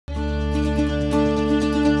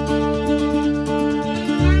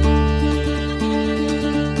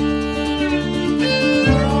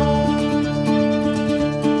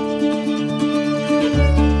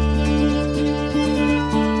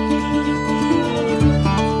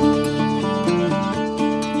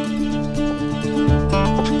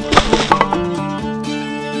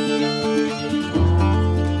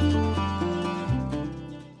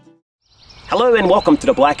welcome to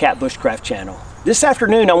the Black Hat Bushcraft channel. This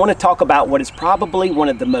afternoon I want to talk about what is probably one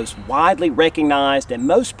of the most widely recognized and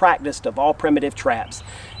most practiced of all primitive traps,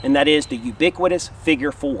 and that is the ubiquitous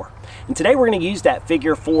figure 4. And today we're going to use that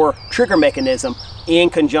figure 4 trigger mechanism in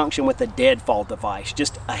conjunction with the deadfall device,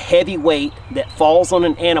 just a heavy weight that falls on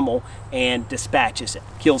an animal and dispatches it,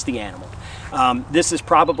 kills the animal. This is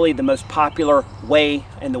probably the most popular way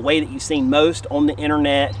and the way that you've seen most on the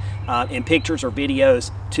internet in pictures or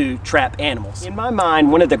videos to trap animals. In my mind,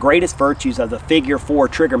 one of the greatest virtues of the figure 4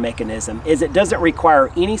 trigger mechanism is it doesn't require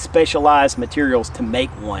any specialized materials to make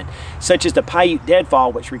one, such as the Paiute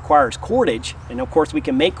deadfall, which requires cordage, and of course we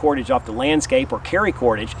can make cordage off the landscape or carry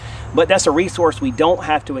cordage, but that's a resource we don't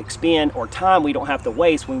have to expend or time we don't have to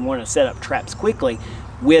waste when we want to set up traps quickly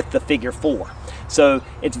with the figure 4. So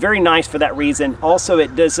it's very nice for that reason. Also,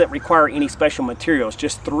 it doesn't require any special materials,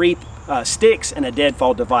 just 3 sticks and a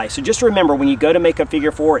deadfall device. So just remember, when you go to make a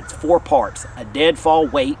figure 4, it's 4 parts: a deadfall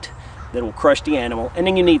weight that will crush the animal, and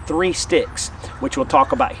then you need 3 sticks, which we'll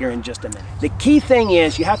talk about here in just a minute. The key thing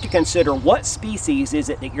is you have to consider what species is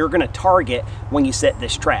it that you're going to target when you set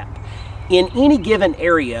this trap. In any given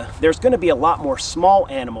area, there's going to be a lot more small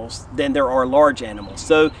animals than there are large animals.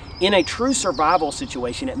 So in a true survival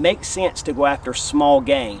situation, it makes sense to go after small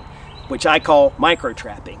game, which I call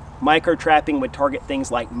micro-trapping. Micro-trapping would target things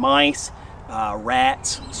like mice,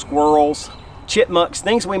 rats, squirrels, chipmunks,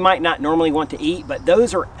 things we might not normally want to eat, but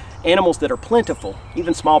those are animals that are plentiful.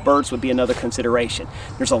 Even small birds would be another consideration.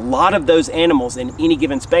 There's a lot of those animals in any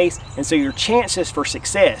given space, and so your chances for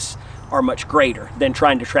success are much greater than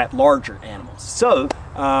trying to trap larger animals. So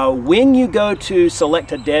when you go to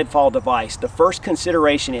select a deadfall device, the first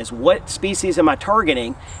consideration is what species am I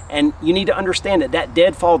targeting, and you need to understand that that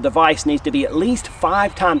deadfall device needs to be at least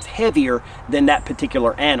 5 times heavier than that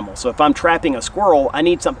particular animal. So if I'm trapping a squirrel, I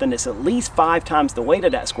need something that's at least 5 times the weight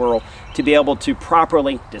of that squirrel to be able to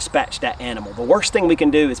properly dispatch that animal. The worst thing we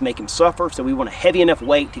can do is make him suffer, so we want a heavy enough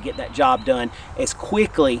weight to get that job done as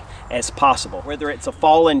quickly as possible. Whether it's a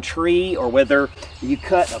fallen tree or whether you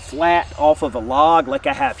cut a flat off of a log like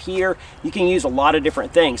I have here, you can use a lot of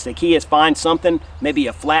different things. The key is find something, maybe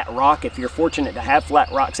a flat rock if you're fortunate to have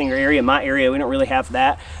flat rocks in your area. In my area, we don't really have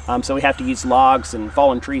that, so we have to use logs and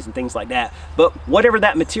fallen trees and things like that. But whatever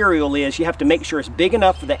that material is, you have to make sure it's big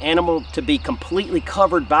enough for the animal to be completely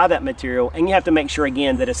covered by that material, and you have to make sure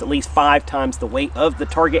again that it's at least 5 times the weight of the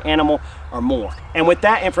target animal or more. And with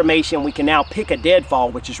that information, we can now pick a deadfall,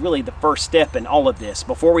 which is really the first step in all of this.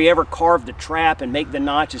 Before we ever carve the trap and make the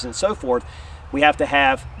notches and so forth, we have to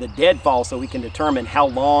have the deadfall so we can determine how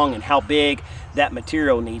long and how big that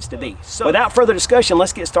material needs to be. So without further discussion,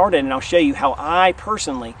 let's get started, and I'll show you how I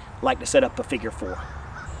personally like to set up a figure 4.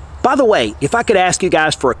 By the way, if I could ask you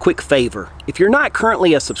guys for a quick favor, if you're not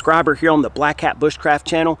currently a subscriber here on the Black Hat Bushcraft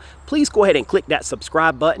channel, please go ahead and click that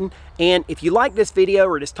subscribe button. And if you like this video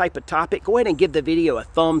or this type of topic, go ahead and give the video a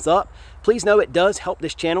thumbs up. Please know it does help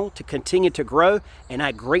this channel to continue to grow, and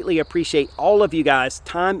I greatly appreciate all of you guys'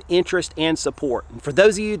 time, interest, and support. And for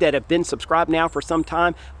those of you that have been subscribed now for some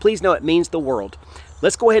time, please know it means the world.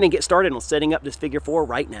 Let's go ahead and get started on setting up this figure 4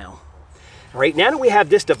 right now. All right, now that we have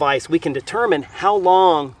this device, we can determine how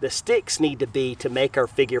long the sticks need to be to make our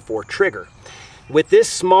figure 4 trigger. With this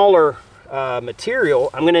smaller material,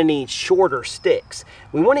 I'm going to need shorter sticks.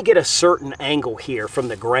 We want to get a certain angle here from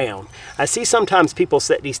the ground. I see sometimes people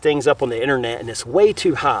set these things up on the internet and it's way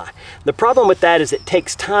too high. The problem with that is it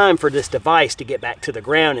takes time for this device to get back to the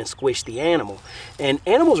ground and squish the animal. And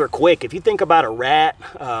animals are quick. If you think about a rat,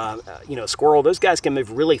 squirrel, those guys can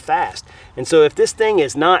move really fast. And so if this thing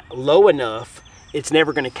is not low enough, it's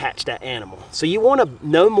never going to catch that animal. So you want to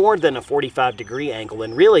no more than a 45-degree angle,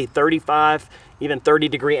 and really 35, even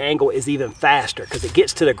 30-degree angle is even faster because it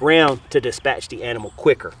gets to the ground to dispatch the animal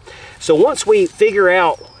quicker. So once we figure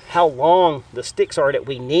out how long the sticks are that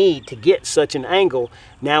we need to get such an angle,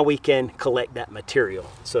 now we can collect that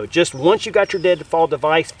material. So just once you got your deadfall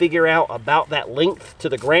device, figure out about that length to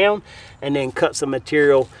the ground and then cut some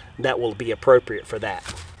material that will be appropriate for that.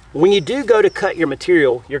 When you do go to cut your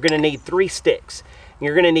material, you're going to need 3 sticks.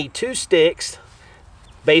 You're going to need 2 sticks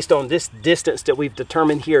based on this distance that we've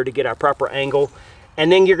determined here to get our proper angle.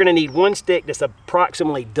 And then you're going to need 1 stick that's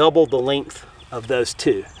approximately double the length of those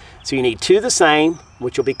 2. So you need 2 the same,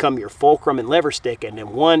 which will become your fulcrum and lever stick, and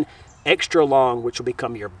then 1 extra long, which will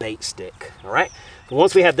become your bait stick. All right. And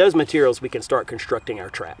once we have those materials, we can start constructing our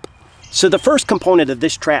trap. So the first component of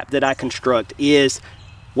this trap that I construct is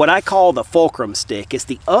what I call the fulcrum stick. It's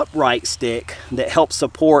the upright stick that helps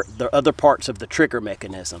support the other parts of the trigger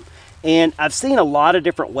mechanism. And I've seen a lot of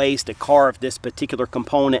different ways to carve this particular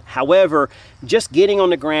component. However, just getting on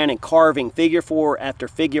the ground and carving figure 4 after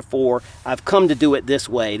figure 4, I've come to do it this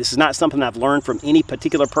way. This is not something I've learned from any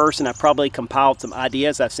particular person. I've probably compiled some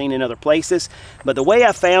ideas I've seen in other places. But the way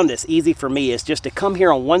I found this easy for me is just to come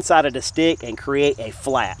here on one side of the stick and create a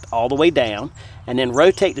flat all the way down, and then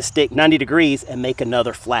rotate the stick 90 degrees and make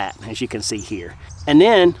another flat, as you can see here. And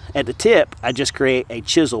then at the tip, I just create a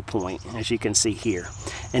chisel point, as you can see here.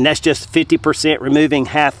 And that's just 50% removing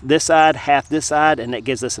half this side, and that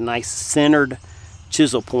gives us a nice centered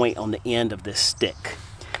chisel point on the end of this stick.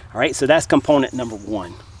 All right, so that's component number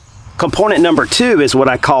 1. Component number 2 is what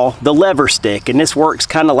I call the lever stick, and this works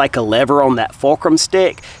kind of like a lever on that fulcrum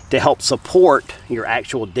stick to help support your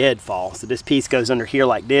actual deadfall. So this piece goes under here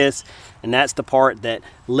like this, and that's the part that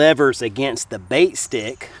levers against the bait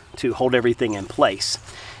stick to hold everything in place.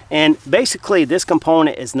 And basically this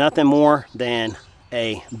component is nothing more than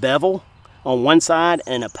a bevel on one side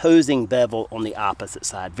and opposing bevel on the opposite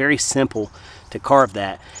side. Very simple to carve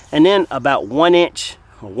that. And then about 1 inch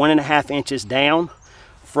or 1.5 inches down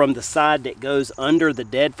from the side that goes under the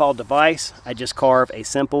deadfall device, I just carve a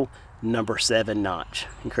simple number 7 notch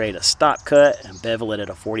and create a stop cut and bevel it at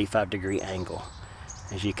a 45-degree angle,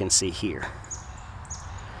 as you can see here.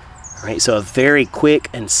 All right, so a very quick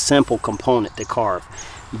and simple component to carve.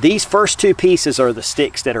 These first 2 pieces are the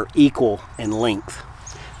sticks that are equal in length.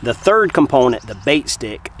 The third component, the bait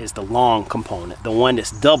stick, is the long component, the one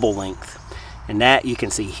that's double length, and that you can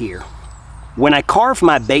see here. When I carve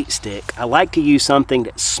my bait stick, I like to use something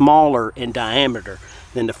that's smaller in diameter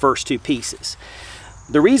than the first 2 pieces.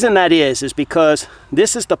 The reason that is because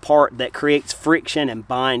this is the part that creates friction and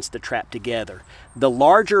binds the trap together. The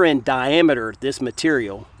larger in diameter this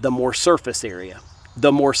material, the more surface area.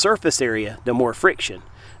 The more surface area, the more friction.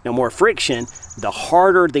 The more friction, the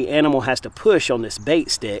harder the animal has to push on this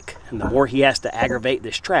bait stick, and the more he has to aggravate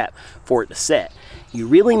this trap for it to set. You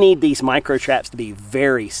really need these micro traps to be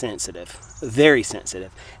very sensitive. Very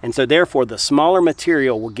sensitive, and so therefore the smaller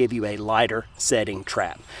material will give you a lighter setting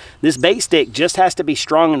trap. This bait stick just has to be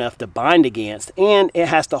strong enough to bind against, and it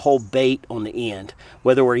has to hold bait on the end.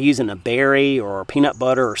 Whether we're using a berry or peanut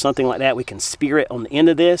butter or something like that, we can spear it on the end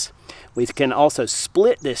of this. We can also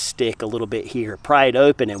split this stick a little bit here, pry it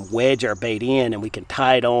open and wedge our bait in, and we can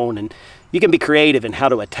tie it on, and you can be creative in how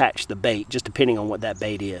to attach the bait just depending on what that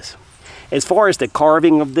bait is. As far as the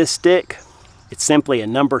carving of this stick, it's simply a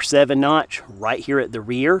number 7 notch right here at the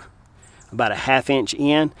rear, about a 1/2 inch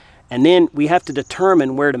in, and then we have to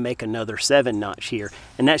determine where to make another 7 notch here,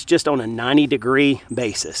 and that's just on a 90-degree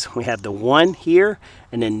basis. We have the one here,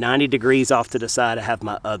 and then 90 degrees off to the side I have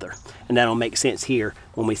my other, and that'll make sense here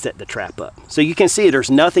when we set the trap up. So you can see there's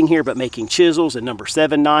nothing here but making chisels and number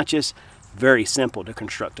 7 notches. Very simple to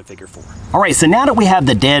construct a figure 4. All right, so now that we have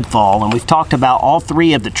the deadfall and we've talked about all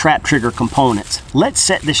 3 of the trap trigger components, let's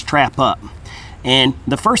set this trap up. And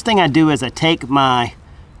the first thing I do is I take my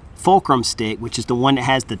fulcrum stick, which is the one that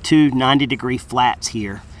has the 2 90-degree flats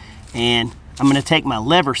here, and I'm going to take my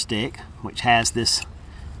lever stick, which has this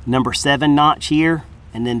number 7 notch here,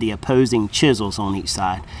 and then the opposing chisels on each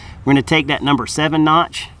side. We're going to take that number 7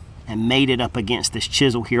 notch and mate it up against this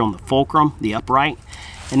chisel here on the fulcrum, the upright.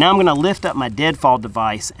 And now I'm going to lift up my deadfall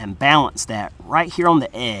device and balance that right here on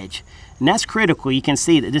the edge. And that's critical. You can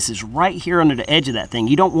see that this is right here under the edge of that thing.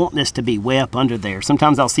 You don't want this to be way up under there.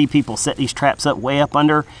 Sometimes I'll see people set these traps up way up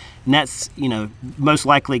under, and that's, you know, most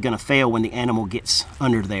likely going to fail when the animal gets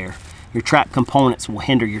under there. Your trap components will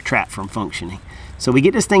hinder your trap from functioning. So we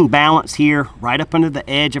get this thing balanced here, right up under the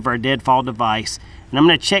edge of our deadfall device, and I'm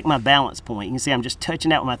going to check my balance point. You can see I'm just touching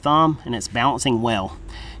that with my thumb, and it's balancing well.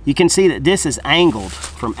 You can see that this is angled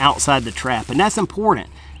from outside the trap, and that's important.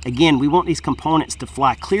 Again, we want these components to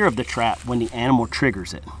fly clear of the trap when the animal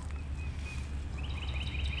triggers it.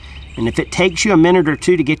 And if it takes you a minute or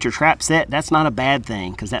 2 to get your trap set, that's not a bad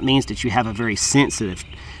thing, because that means that you have a very sensitive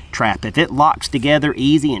trap. If it locks together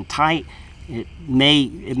easy and tight, it may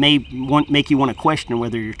make you want to question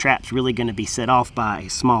whether your trap's really going to be set off by a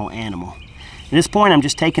small animal. At this point, I'm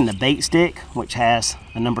just taking the bait stick, which has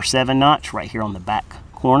a number 7 notch right here on the back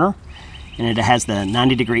corner, and it has the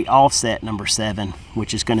 90-degree offset number 7,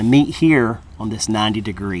 which is going to meet here on this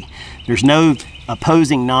 90-degree. There's no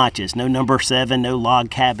opposing notches, no number 7, no log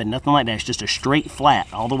cabin, nothing like that. It's just a straight flat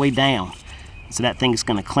all the way down. So that thing's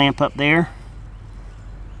going to clamp up there.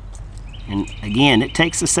 And again, it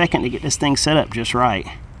takes a second to get this thing set up just right.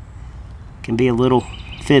 It can be a little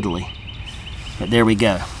fiddly, but there we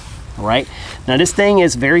go. All right, now this thing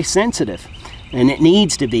is very sensitive, and it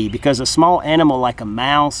needs to be, because a small animal like a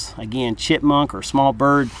mouse, again, chipmunk or small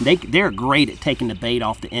bird, they're great at taking the bait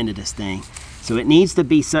off the end of this thing. So it needs to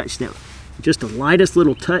be such that just the lightest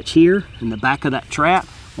little touch here in the back of that trap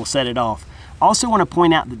will set it off. Also want to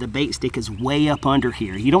point out that the bait stick is way up under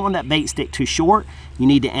here. You don't want that bait stick too short. You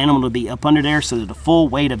need the animal to be up under there so that the full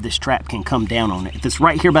weight of this trap can come down on it. If it's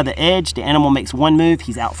right here by the edge, the animal makes one move,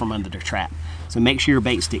 he's out from under the trap. So make sure your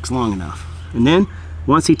bait stick's long enough. And then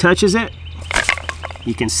once he touches it,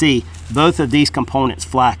 you can see both of these components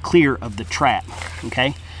fly clear of the trap,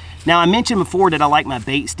 okay? Now I mentioned before that I like my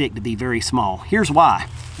bait stick to be very small. Here's why.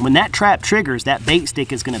 When that trap triggers, that bait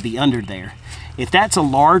stick is going to be under there. If that's a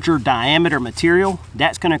larger diameter material,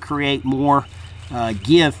 that's going to create more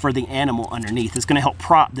give for the animal underneath. It's going to help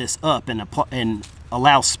prop this up and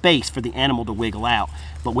allow space for the animal to wiggle out.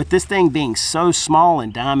 But with this thing being so small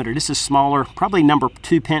in diameter, this is smaller, probably number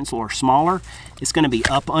 2 pencil or smaller, it's going to be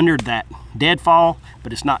up under that deadfall,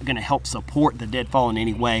 but it's not going to help support the deadfall in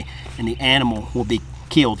any way, and the animal will be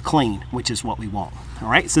killed clean, which is what we want. All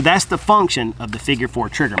right, so that's the function of the figure 4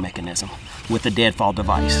 trigger mechanism with the deadfall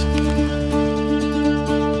device.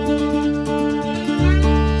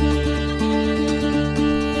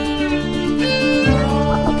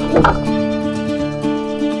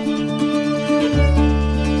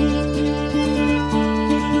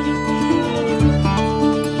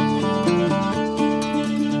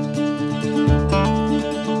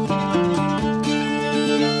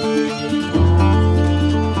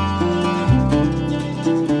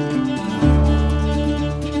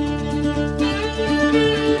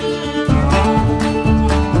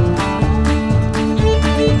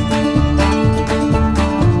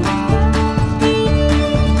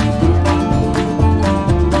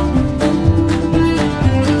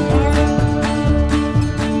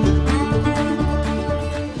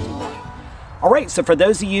 So for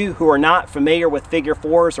those of you who are not familiar with figure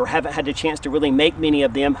 4s or haven't had the chance to really make many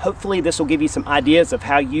of them, hopefully this will give you some ideas of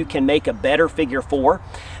how you can make a better figure 4.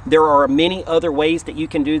 There are many other ways that you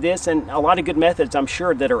can do this, and a lot of good methods I'm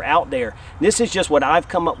sure that are out there. This is just what I've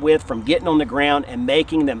come up with from getting on the ground and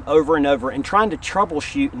making them over and over and trying to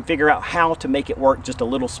troubleshoot and figure out how to make it work just a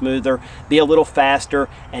little smoother, be a little faster,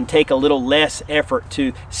 and take a little less effort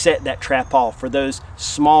to set that trap off for those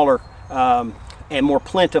smaller and more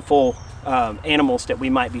plentiful animals that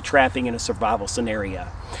we might be trapping in a survival scenario.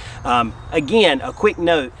 Again, a quick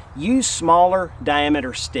note, use smaller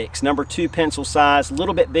diameter sticks, number 2 pencil size, a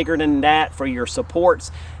little bit bigger than that for your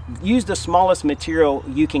supports. Use the smallest material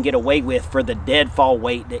you can get away with for the deadfall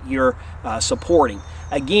weight that you're supporting.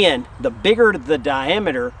 Again, the bigger the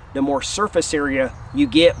diameter, the more surface area you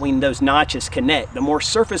get when those notches connect. The more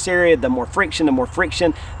surface area, the more friction,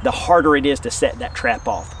 the harder it is to set that trap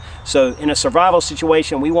off. So in a survival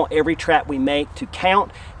situation, we want every trap we make to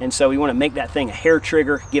count, and so we want to make that thing a hair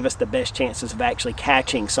trigger, give us the best chances of actually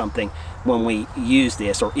catching something when we use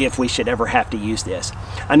this, or if we should ever have to use this.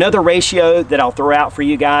 Another ratio that I'll throw out for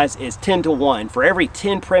you guys is 10-to-1. For every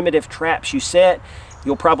 10 primitive traps you set,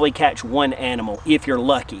 you'll probably catch 1 animal if you're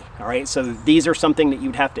lucky. All right, so these are something that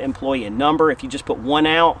you'd have to employ in number. If you just put 1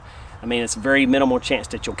 out, I mean, it's a very minimal chance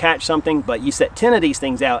that you'll catch something, but you set 10 of these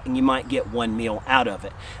things out and you might get 1 meal out of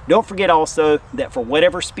it. Don't forget also that for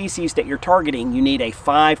whatever species that you're targeting, you need a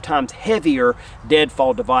 5 times heavier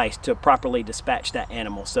deadfall device to properly dispatch that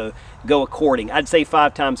animal. So go according. I'd say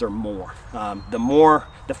 5 times or more.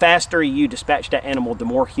 The faster you dispatch that animal, the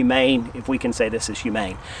more humane, if we can say this is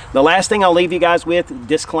humane. The last thing I'll leave you guys with,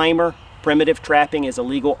 disclaimer, primitive trapping is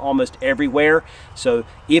illegal almost everywhere. So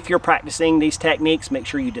if you're practicing these techniques, make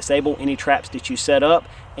sure you disable any traps that you set up.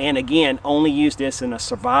 And again, only use this in a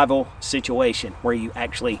survival situation where you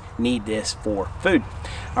actually need this for food.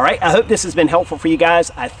 All right, I hope this has been helpful for you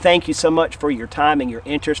guys. I thank you so much for your time and your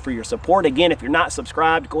interest, for your support. Again, if you're not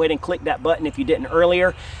subscribed, go ahead and click that button if you didn't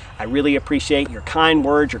earlier. I really appreciate your kind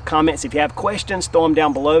words, your comments. If you have questions, throw them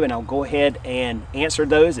down below and I'll go ahead and answer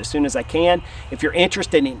those as soon as I can. If you're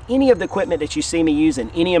interested in any of the equipment that you see me use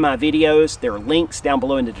in any of my videos, there are links down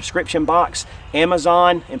below in the description box.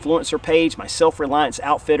 Amazon, influencer page, my Self-Reliance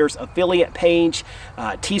Outfitters affiliate page,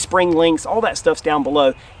 Teespring links, all that stuff's down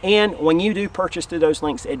below. And when you do purchase through those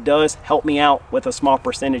links, it does help me out with a small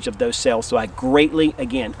percentage of those sales. So I greatly,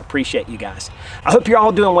 again, appreciate you guys. I hope you're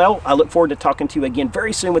all doing well. I look forward to talking to you again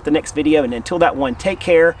very soon with the next video. And until that one, take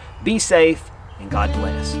care, be safe, and God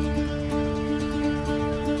bless.